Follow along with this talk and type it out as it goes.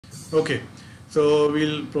Okay, so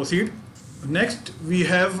we'll proceed. Next, we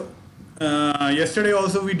have yesterday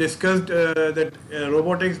also we discussed that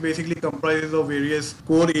robotics basically comprises of various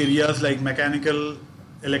core areas like mechanical,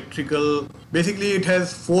 electrical. Basically, it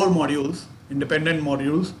has four modules, independent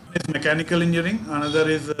modules. One is mechanical engineering, another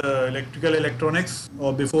is electrical electronics,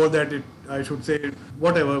 or before that, I should say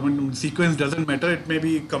whatever. When sequence doesn't matter, it may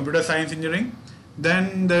be computer science engineering.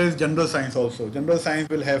 Then there is general science also. General science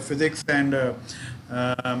will have physics and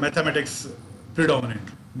mathematics predominant.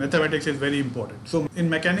 Mathematics is very important. So in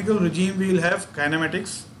mechanical regime we will have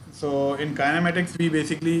kinematics. So in kinematics we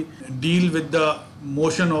basically deal with the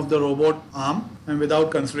motion of the robot arm and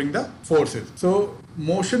without considering the forces. So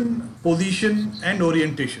motion, position and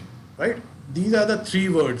orientation, right? These are the three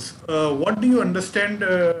words. What do you understand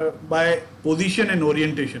by position and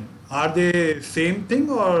orientation? Are they same thing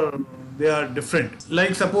or they are different?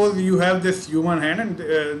 Like suppose you have this human hand and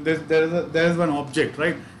there is one object,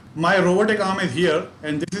 right? My robotic arm is here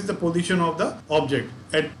and this is the position of the object.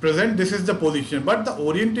 At present this is the position, but the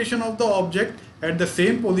orientation of the object at the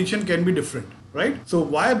same position can be different, right? So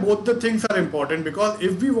why both the things are important? Because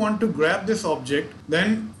if we want to grab this object,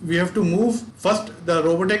 then we have to move. First, the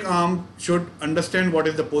robotic arm should understand what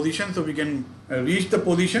is the position so we can reach the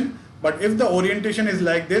position. But if the orientation is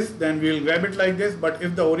like this, then we will grab it like this. But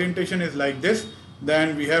if the orientation is like this,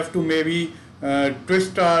 then we have to maybe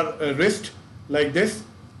twist our wrist like this.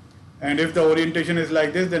 And if the orientation is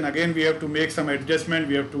like this, then again we have to make some adjustment.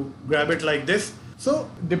 We have to grab it like this. So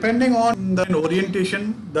depending on the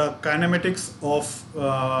orientation, the kinematics of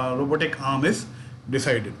robotic arm is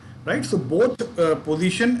decided, right? So both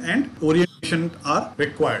position and orientation are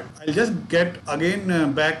required. I'll just get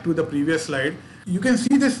again back to the previous slide. You can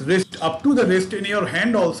see this wrist, up to the wrist in your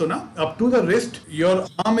hand also now. Up to the wrist, your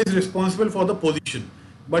arm is responsible for the position.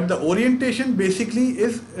 But the orientation basically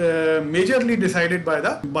is majorly decided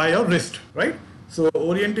by your wrist, right? So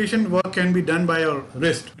orientation work can be done by your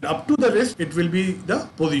wrist. Up to the wrist, it will be the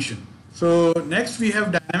position. So next we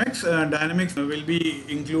have dynamics. Dynamics will be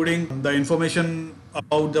including the information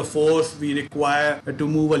about the force we require to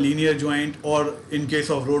move a linear joint, or in case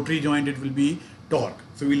of rotary joint, it will be torque.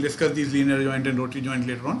 So we'll discuss these linear joint and rotary joint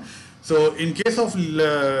later on. So in case of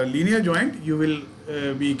linear joint, you will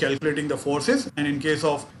be calculating the forces, and in case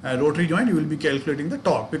of rotary joint, you will be calculating the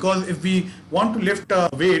torque. Because if we want to lift a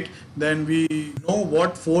weight, then we know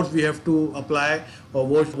what force we have to apply or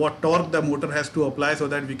what torque the motor has to apply so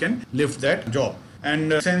that we can lift that job.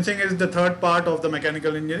 And sensing is the third part of the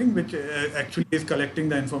mechanical engineering, which actually is collecting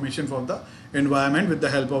the information from the environment with the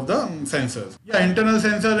help of the sensors. Yeah, internal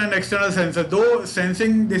sensors and external sensors. Though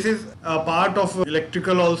sensing, this is a part of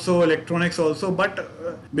electrical also, electronics also, but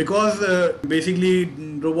because basically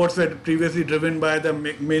robots were previously driven by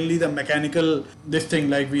mainly the mechanical this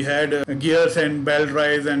thing, like we had gears and belt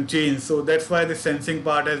drives and chains. So that's why the sensing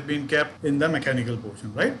part has been kept in the mechanical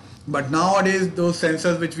portion, right? But nowadays those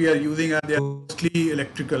sensors which we are using are mostly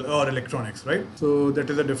electrical or electronics, right? So that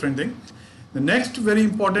is a different thing. The next very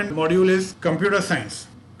important module is computer science.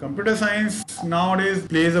 Computer science nowadays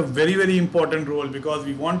plays a very important role because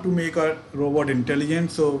we want to make our robot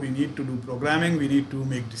intelligent, so we need to do programming, we need to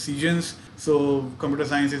make decisions. So computer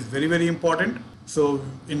science is very important. So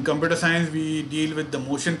in computer science we deal with the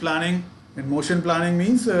motion planning, and motion planning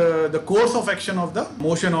means the course of action of the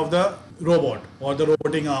motion of the robot or the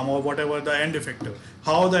roboting arm or whatever the end effector,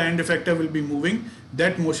 how the end effector will be moving.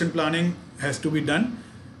 That motion planning has to be done,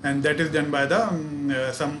 and that is done by the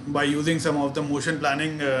by using some of the motion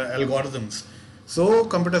planning algorithms. So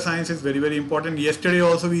computer science is very important. Yesterday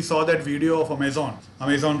also we saw that video of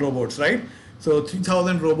Amazon robots, right? So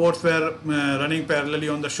 3,000 robots were running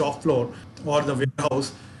parallelly on the shop floor or the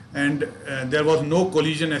warehouse, and there was no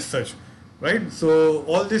collision as such, right? So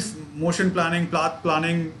all this motion planning, path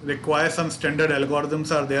planning requires some standard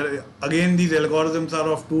algorithms are there. Again, these algorithms are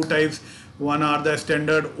of two types. One are the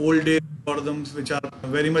standard old days algorithms, which are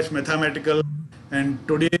very much mathematical, and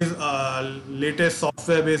today's latest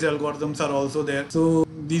software based algorithms are also there. So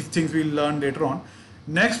these things we'll learn later on.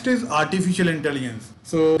 Next is artificial intelligence.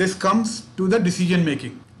 So this comes to the decision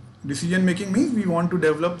making. Decision making means we want to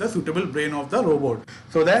develop the suitable brain of the robot,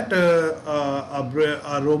 so that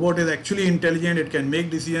a robot is actually intelligent. It can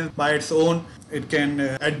make decisions by its own. It can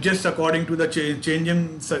adjust according to the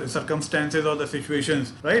changing circumstances or the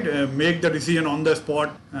situations, right? Make the decision on the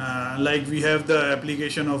spot. Like we have the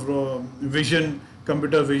application of vision,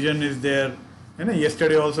 computer vision is there. And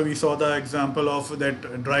yesterday also we saw the example of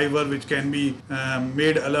that driver which can be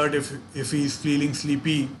made alert if he's feeling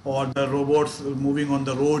sleepy, or the robots moving on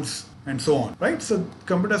the roads and so on, right? So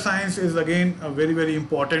computer science is again a very, very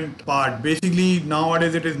important part. Basically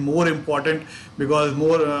nowadays it is more important because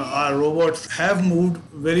more our robots have moved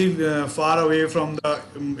very far away from the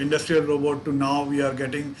industrial robot to now we are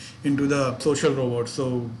getting into the social robots.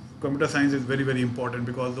 So computer science is very, very important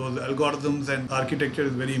because those algorithms and architecture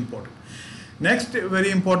is very important. Next very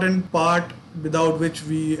important part without which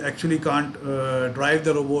we actually can't drive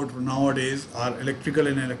the robot nowadays are electrical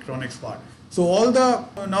and electronics part. So all the,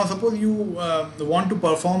 now suppose you want to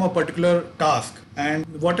perform a particular task, and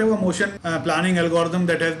whatever motion planning algorithm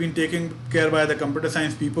that has been taken care by the computer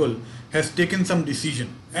science people has taken some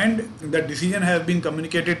decision, and that decision has been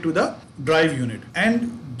communicated to the drive unit,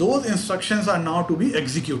 and those instructions are now to be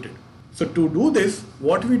executed. So to do this,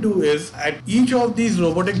 what we do is at each of these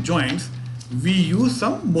robotic joints we use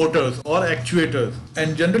some motors or actuators,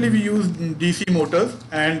 and generally we use DC motors,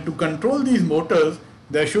 and to control these motors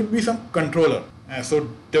there should be some controller. So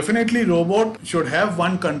definitely robot should have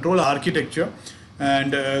one control architecture,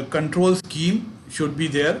 and control scheme should be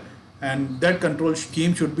there, and that control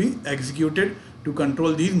scheme should be executed to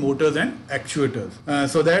control these motors and actuators,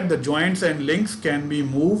 so that the joints and links can be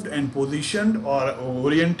moved and positioned or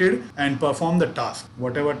oriented and perform the task,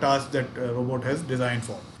 whatever task that robot has designed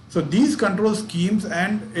for. So these control schemes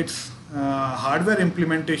and its hardware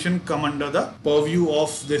implementation come under the purview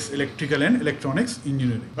of this electrical and electronics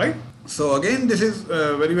engineering, right? So again, this is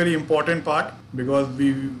a very, very important part because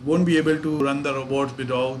we won't be able to run the robots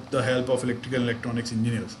without the help of electrical and electronics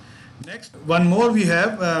engineers. Next, one more we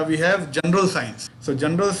have general science. So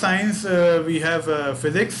general science, we have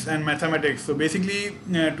physics and mathematics. So basically,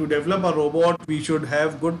 to develop a robot, we should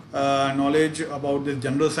have good knowledge about this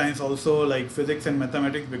general science also, like physics and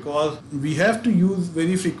mathematics, because we have to use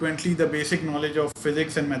very frequently the basic knowledge of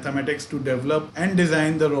physics and mathematics to develop and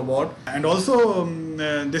design the robot. And also,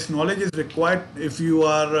 this knowledge is required if you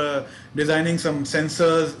are designing some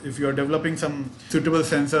sensors, if you are developing some suitable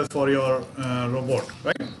sensors for your robot,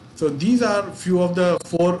 right? So these are few of the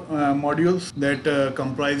four modules that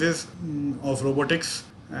comprises of robotics,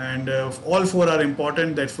 and all four are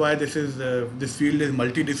important. That's why this field is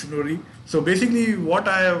multidisciplinary. So basically what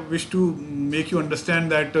I wish to make you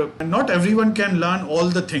understand that not everyone can learn all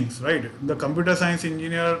the things, right? The computer science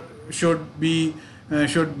engineer should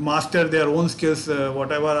master their own skills,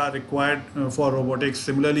 whatever are required for robotics.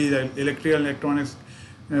 Similarly, the electrical and electronics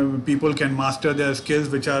people can master their skills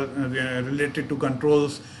which are related to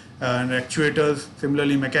controls and actuators.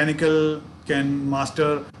 Similarly, mechanical can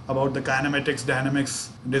master about the kinematics,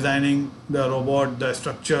 dynamics, designing the robot, the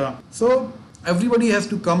structure. So everybody has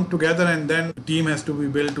to come together, and then the team has to be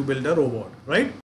built to build a robot, right?